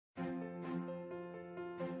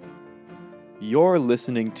You're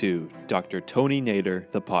listening to Dr. Tony Nader,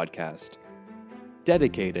 the podcast,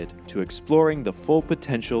 dedicated to exploring the full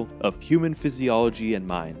potential of human physiology and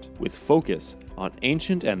mind, with focus on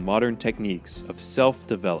ancient and modern techniques of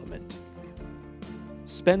self-development.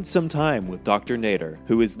 Spend some time with Dr. Nader,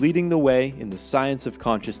 who is leading the way in the science of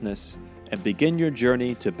consciousness, and begin your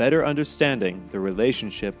journey to better understanding the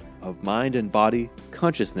relationship of mind and body,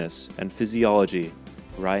 consciousness, and physiology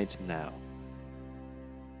right now.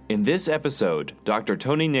 In this episode, Dr.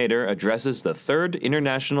 Tony Nader addresses the 3rd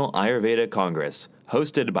International Ayurveda Congress,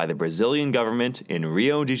 hosted by the Brazilian government in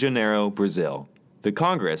Rio de Janeiro, Brazil. The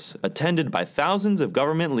Congress, attended by thousands of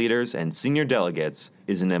government leaders and senior delegates,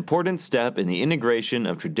 is an important step in the integration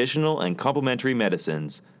of traditional and complementary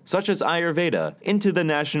medicines, such as Ayurveda, into the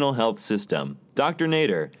national health system. Dr.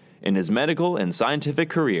 Nader, in his medical and scientific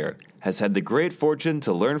career, has had the great fortune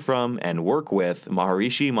to learn from and work with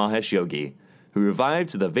Maharishi Mahesh Yogi, who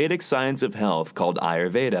revived the Vedic science of health called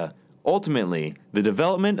Ayurveda. Ultimately, the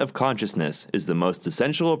development of consciousness is the most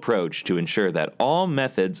essential approach to ensure that all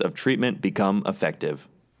methods of treatment become effective.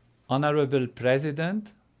 Honorable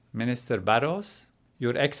President, Minister Barros,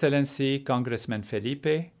 Your Excellency Congressman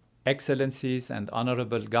Felipe, Excellencies and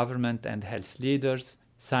Honorable Government and Health Leaders,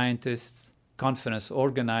 Scientists, Conference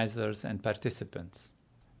Organizers, and Participants.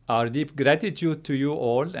 Our deep gratitude to you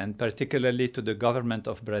all, and particularly to the Government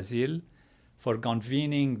of Brazil, for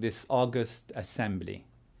convening this august assembly.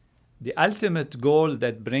 The ultimate goal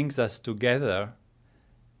that brings us together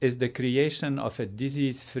is the creation of a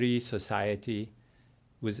disease-free society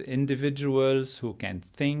with individuals who can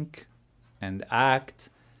think and act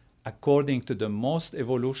according to the most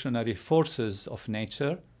evolutionary forces of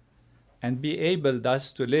nature and be able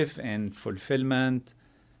thus to live in fulfillment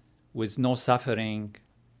with no suffering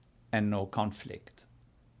and no conflict.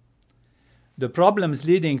 The problems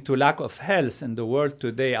leading to lack of health in the world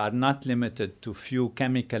today are not limited to few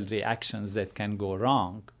chemical reactions that can go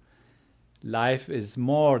wrong. Life is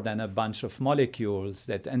more than a bunch of molecules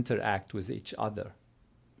that interact with each other.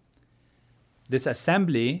 This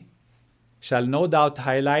assembly shall no doubt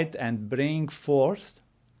highlight and bring forth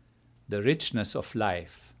the richness of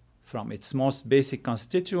life, from its most basic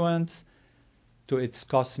constituents to its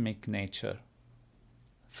cosmic nature,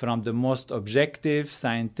 from the most objective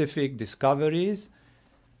scientific discoveries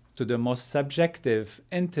to the most subjective,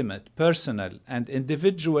 intimate, personal, and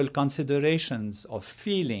individual considerations of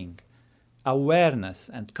feeling, awareness,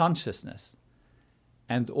 and consciousness,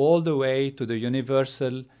 and all the way to the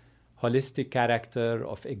universal, holistic character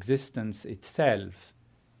of existence itself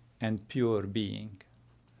and pure being.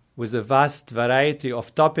 With a vast variety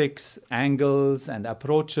of topics, angles, and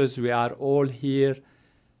approaches, we are all here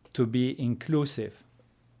to be inclusive,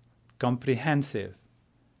 comprehensive,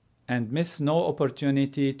 and miss no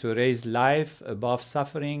opportunity to raise life above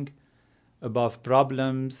suffering, above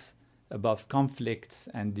problems, above conflicts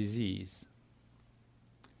and disease.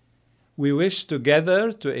 We wish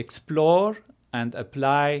together to explore and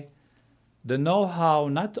apply the know-how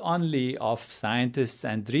not only of scientists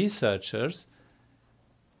and researchers,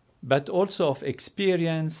 but also of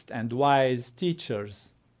experienced and wise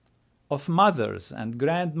teachers, of mothers and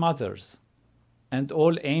grandmothers, and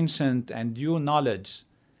all ancient and new knowledge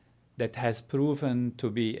that has proven to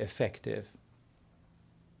be effective.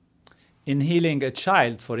 In healing a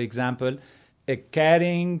child, for example, a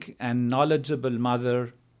caring and knowledgeable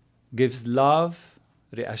mother gives love,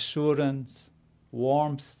 reassurance,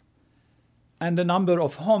 warmth, and a number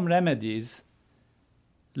of home remedies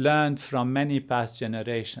learned from many past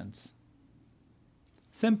generations.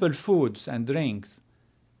 Simple foods and drinks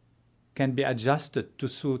can be adjusted to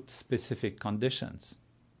suit specific conditions.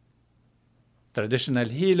 Traditional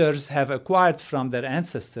healers have acquired from their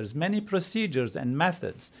ancestors many procedures and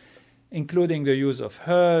methods, including the use of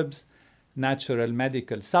herbs, natural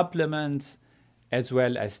medical supplements, as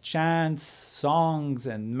well as chants, songs,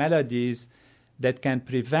 and melodies that can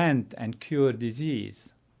prevent and cure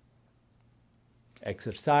disease.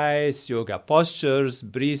 Exercise, yoga postures,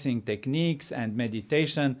 breathing techniques, and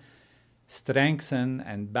meditation strengthen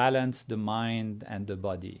and balance the mind and the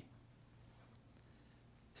body.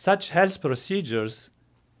 Such health procedures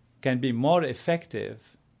can be more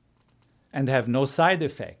effective and have no side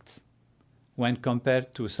effects when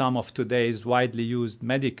compared to some of today's widely used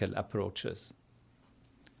medical approaches.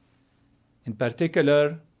 In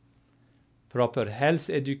particular, proper health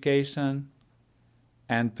education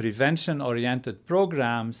and prevention-oriented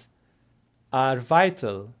programs are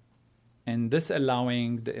vital in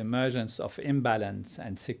disallowing the emergence of imbalance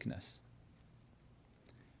and sickness.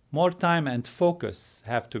 More time and focus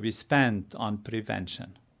have to be spent on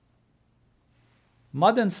prevention.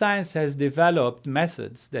 Modern science has developed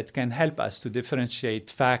methods that can help us to differentiate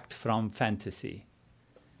fact from fantasy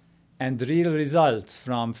and real results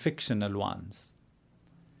from fictional ones.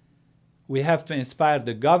 We have to inspire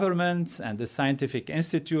the governments and the scientific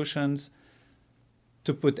institutions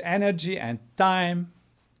to put energy and time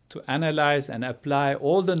to analyze and apply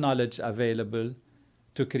all the knowledge available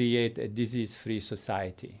to create a disease-free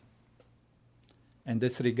society. In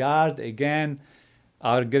this regard, again,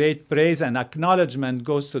 our great praise and acknowledgement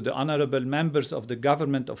goes to the honorable members of the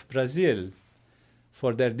government of Brazil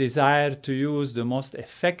for their desire to use the most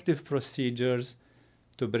effective procedures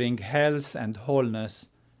to bring health and wholeness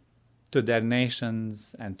to their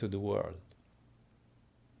nations and to the world.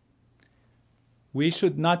 We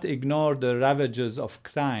should not ignore the ravages of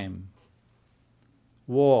crime,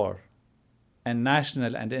 war, and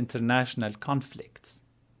national and international conflicts.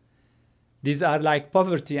 These are, like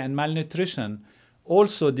poverty and malnutrition,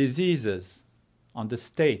 also diseases on the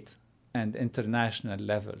state and international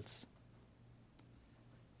levels.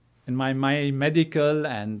 In my medical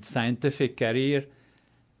and scientific career,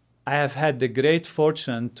 I have had the great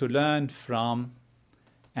fortune to learn from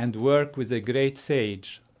and work with a great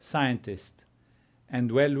sage, scientist,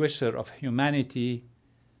 and well-wisher of humanity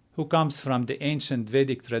who comes from the ancient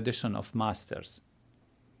Vedic tradition of masters.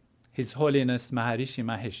 His Holiness Maharishi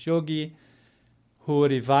Mahesh Yogi, who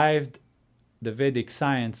revived the Vedic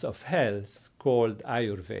science of health called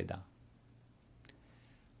Ayurveda.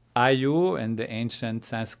 Ayu in the ancient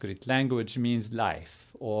Sanskrit language means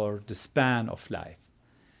life or the span of life.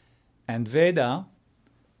 And Veda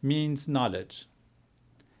means knowledge.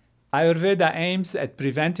 Ayurveda aims at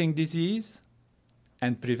preventing disease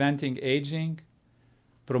and preventing aging,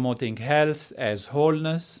 promoting health as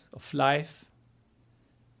wholeness of life,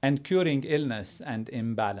 and curing illness and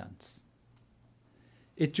imbalance.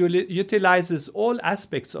 It utilizes all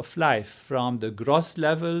aspects of life, from the gross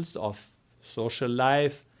levels of social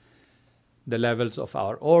life, the levels of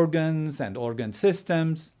our organs and organ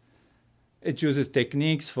systems. It uses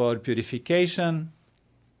techniques for purification,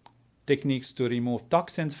 techniques to remove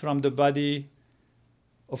toxins from the body,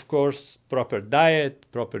 of course, proper diet,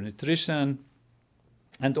 proper nutrition,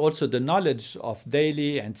 and also the knowledge of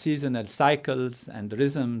daily and seasonal cycles and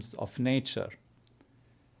rhythms of nature.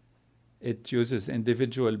 It uses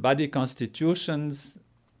individual body constitutions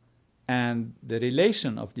and the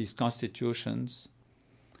relation of these constitutions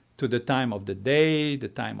to the time of the day, the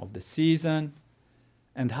time of the season,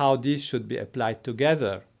 and how these should be applied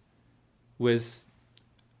together with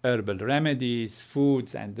herbal remedies,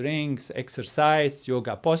 foods and drinks, exercise,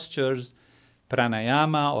 yoga postures,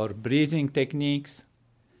 pranayama or breathing techniques,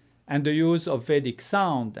 and the use of Vedic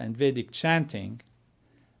sound and Vedic chanting,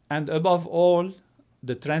 and above all,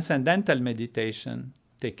 the transcendental meditation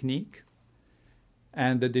technique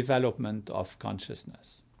and the development of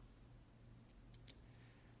consciousness.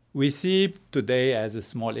 We see today, as a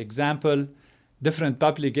small example, different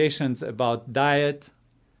publications about diet,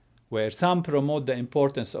 where some promote the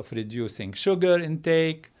importance of reducing sugar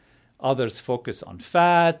intake, others focus on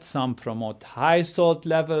fat, some promote high salt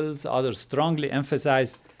levels, others strongly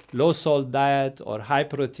emphasize low salt diet or high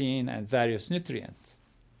protein and various nutrients.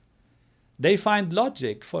 They find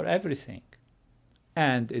logic for everything,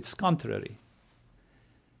 and it's contrary.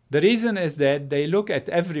 The reason is that they look at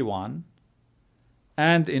everyone,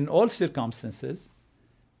 and in all circumstances,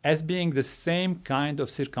 as being the same kind of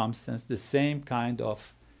circumstance, the same kind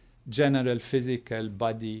of general physical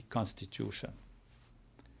body constitution.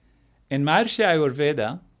 In Maharishi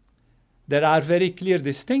Ayurveda, there are very clear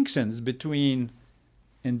distinctions between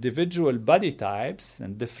individual body types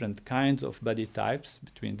and different kinds of body types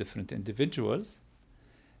between different individuals,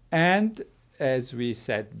 and, as we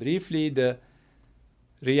said briefly, the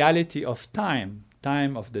reality of time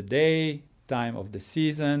of the day, time of the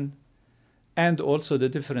season, and also the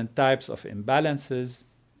different types of imbalances,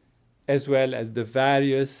 as well as the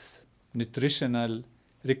various nutritional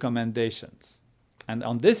recommendations. And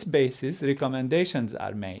on this basis, recommendations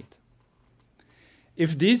are made.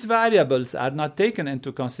 If these variables are not taken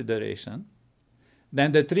into consideration,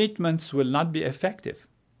 then the treatments will not be effective.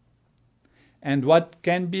 And what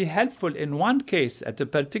can be helpful in one case at a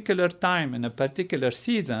particular time in a particular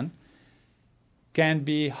season can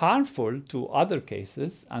be harmful to other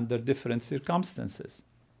cases under different circumstances.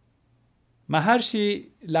 Maharishi,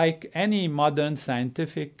 like any modern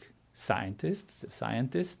scientist,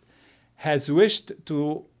 has wished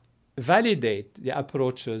to validate the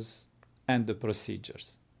approaches and the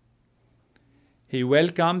procedures. He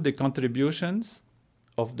welcomed the contributions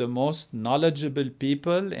of the most knowledgeable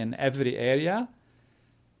people in every area,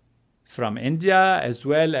 from India, as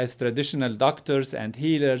well as traditional doctors and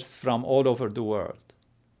healers from all over the world.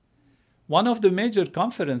 One of the major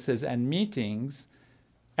conferences and meetings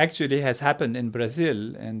actually has happened in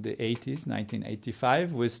Brazil in the 80s,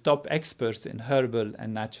 1985, with top experts in herbal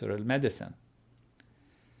and natural medicine.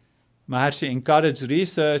 Maharshi encouraged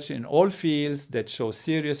research in all fields that show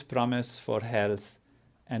serious promise for health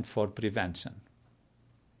and for prevention.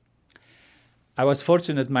 I was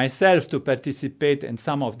fortunate myself to participate in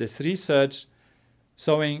some of this research,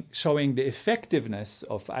 showing the effectiveness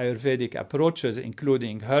of Ayurvedic approaches,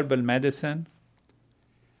 including herbal medicine,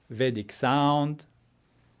 Vedic sound,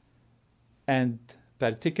 and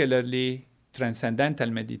particularly transcendental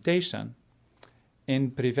meditation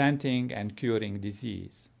in preventing and curing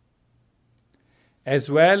disease, as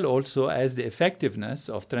well also as the effectiveness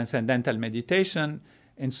of transcendental meditation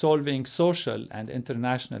in solving social and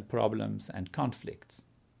international problems and conflicts.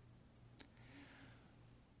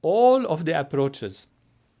 All of the approaches,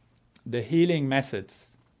 the healing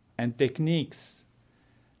methods and techniques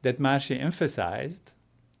that Maharshi emphasized,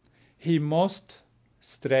 he most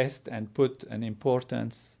stressed and put an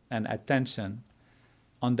importance and attention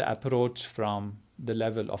on the approach from the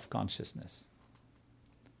level of consciousness.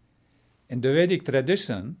 In the Vedic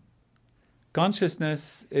tradition,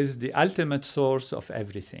 consciousness is the ultimate source of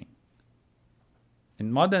everything.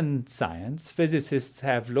 In modern science, physicists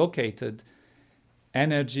have located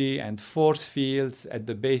energy and force fields at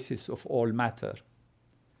the basis of all matter.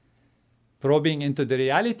 Probing into the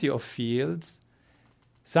reality of fields,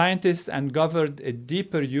 scientists uncovered a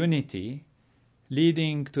deeper unity,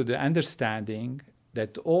 leading to the understanding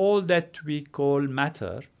that all that we call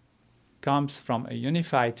matter comes from a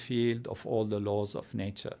unified field of all the laws of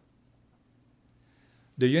nature.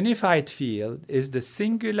 The unified field is the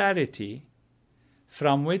singularity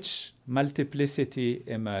from which multiplicity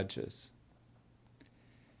emerges.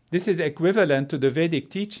 This is equivalent to the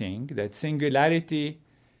Vedic teaching that singularity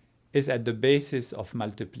is at the basis of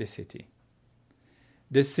multiplicity.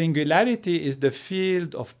 This singularity is the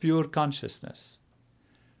field of pure consciousness,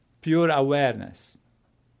 pure awareness.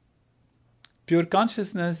 Pure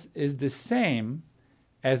consciousness is the same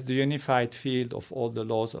as the unified field of all the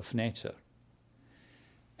laws of nature.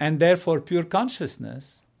 And therefore, pure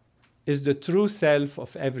consciousness is the true self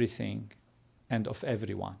of everything and of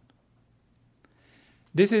everyone.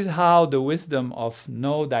 This is how the wisdom of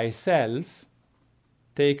know thyself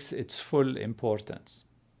takes its full importance.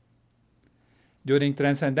 During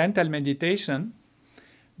transcendental meditation,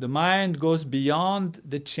 the mind goes beyond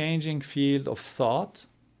the changing field of thought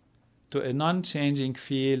to a non-changing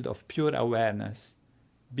field of pure awareness,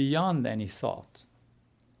 beyond any thought.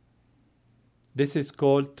 This is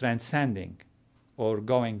called transcending, or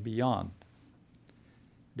going beyond.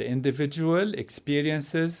 The individual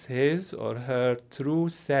experiences his or her true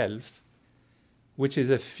self, which is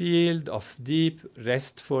a field of deep,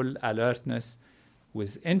 restful alertness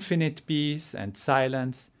with infinite peace and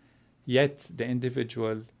silence, yet the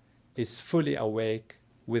individual is fully awake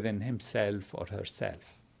within himself or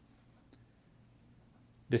herself.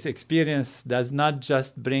 This experience does not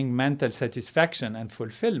just bring mental satisfaction and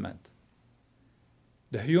fulfillment.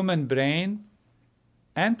 The human brain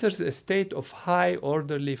enters a state of high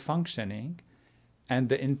orderly functioning, and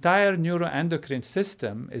the entire neuroendocrine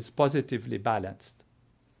system is positively balanced.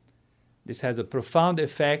 This has a profound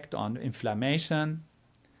effect on inflammation,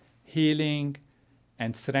 healing,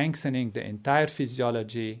 and strengthening the entire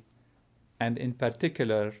physiology, and in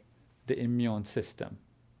particular, the immune system.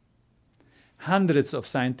 Hundreds of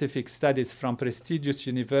scientific studies from prestigious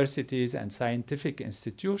universities and scientific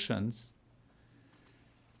institutions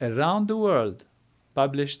around the world,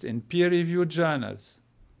 published in peer-reviewed journals,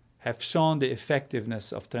 have shown the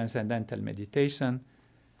effectiveness of transcendental meditation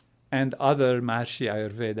and other Maharshi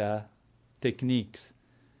Ayurveda techniques,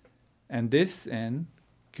 and this in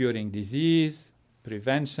curing disease,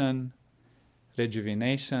 prevention,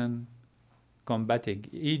 rejuvenation, combating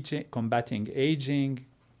aging,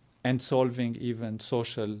 and solving even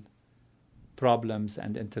social problems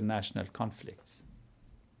and international conflicts.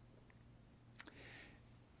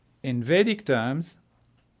 In Vedic terms,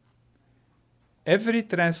 every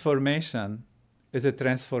transformation is a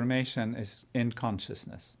transformation in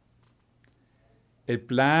consciousness. A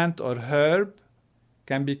plant or herb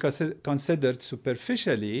can be considered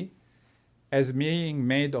superficially as being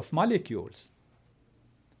made of molecules.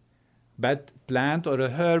 But plant or a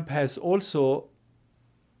herb has also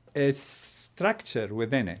a structure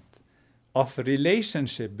within it of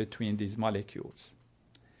relationship between these molecules.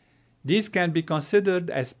 These can be considered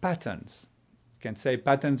as patterns. You can say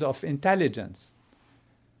patterns of intelligence,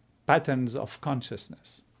 patterns of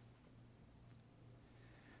consciousness.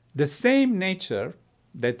 The same nature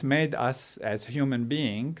that made us as human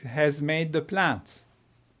beings has made the plants.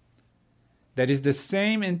 There is the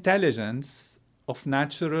same intelligence of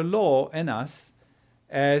natural law in us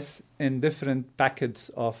as in different packets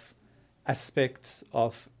of aspects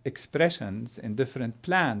of expressions in different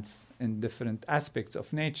plants, in different aspects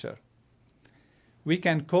of nature. We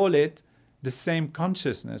can call it the same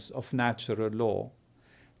consciousness of natural law.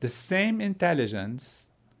 The same intelligence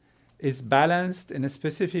is balanced in a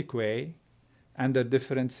specific way under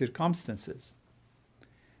different circumstances.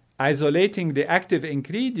 Isolating the active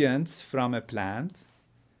ingredients from a plant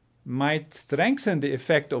might strengthen the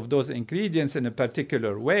effect of those ingredients in a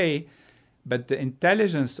particular way, but the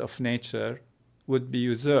intelligence of nature would be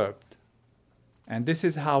usurped. And this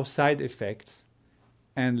is how side effects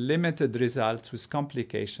and limited results with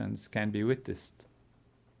complications can be witnessed.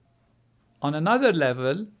 On another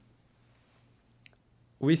level,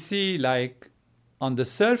 we see, like on the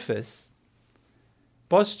surface,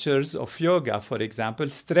 postures of yoga, for example,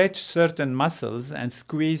 stretch certain muscles and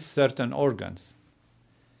squeeze certain organs.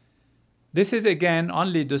 This is again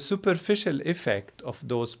only the superficial effect of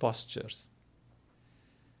those postures.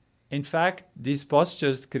 In fact, these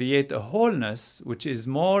postures create a wholeness which is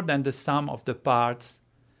more than the sum of the parts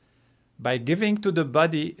by giving to the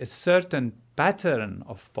body a certain pattern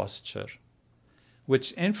of posture,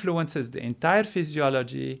 which influences the entire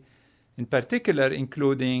physiology, in particular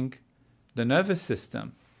including the nervous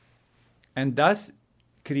system, and thus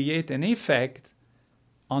create an effect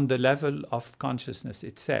on the level of consciousness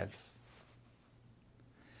itself.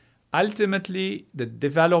 Ultimately, the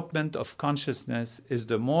development of consciousness is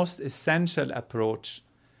the most essential approach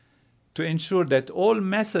to ensure that all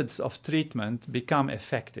methods of treatment become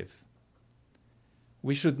effective.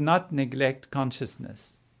 We should not neglect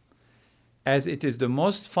consciousness, as it is the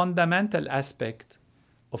most fundamental aspect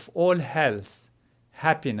of all health,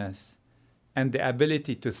 happiness, and the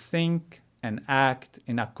ability to think and act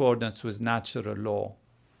in accordance with natural law,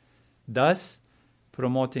 thus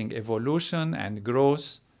promoting evolution and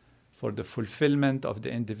growth for the fulfillment of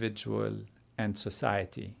the individual and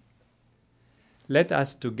society. Let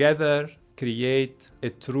us together create a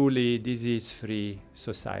truly disease-free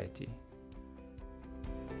society.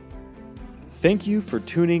 Thank you for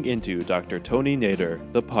tuning into Dr. Tony Nader,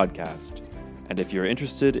 the podcast. And if you're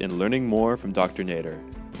interested in learning more from Dr. Nader,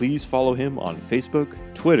 please follow him on Facebook,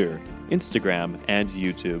 Twitter, Instagram, and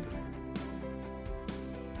YouTube.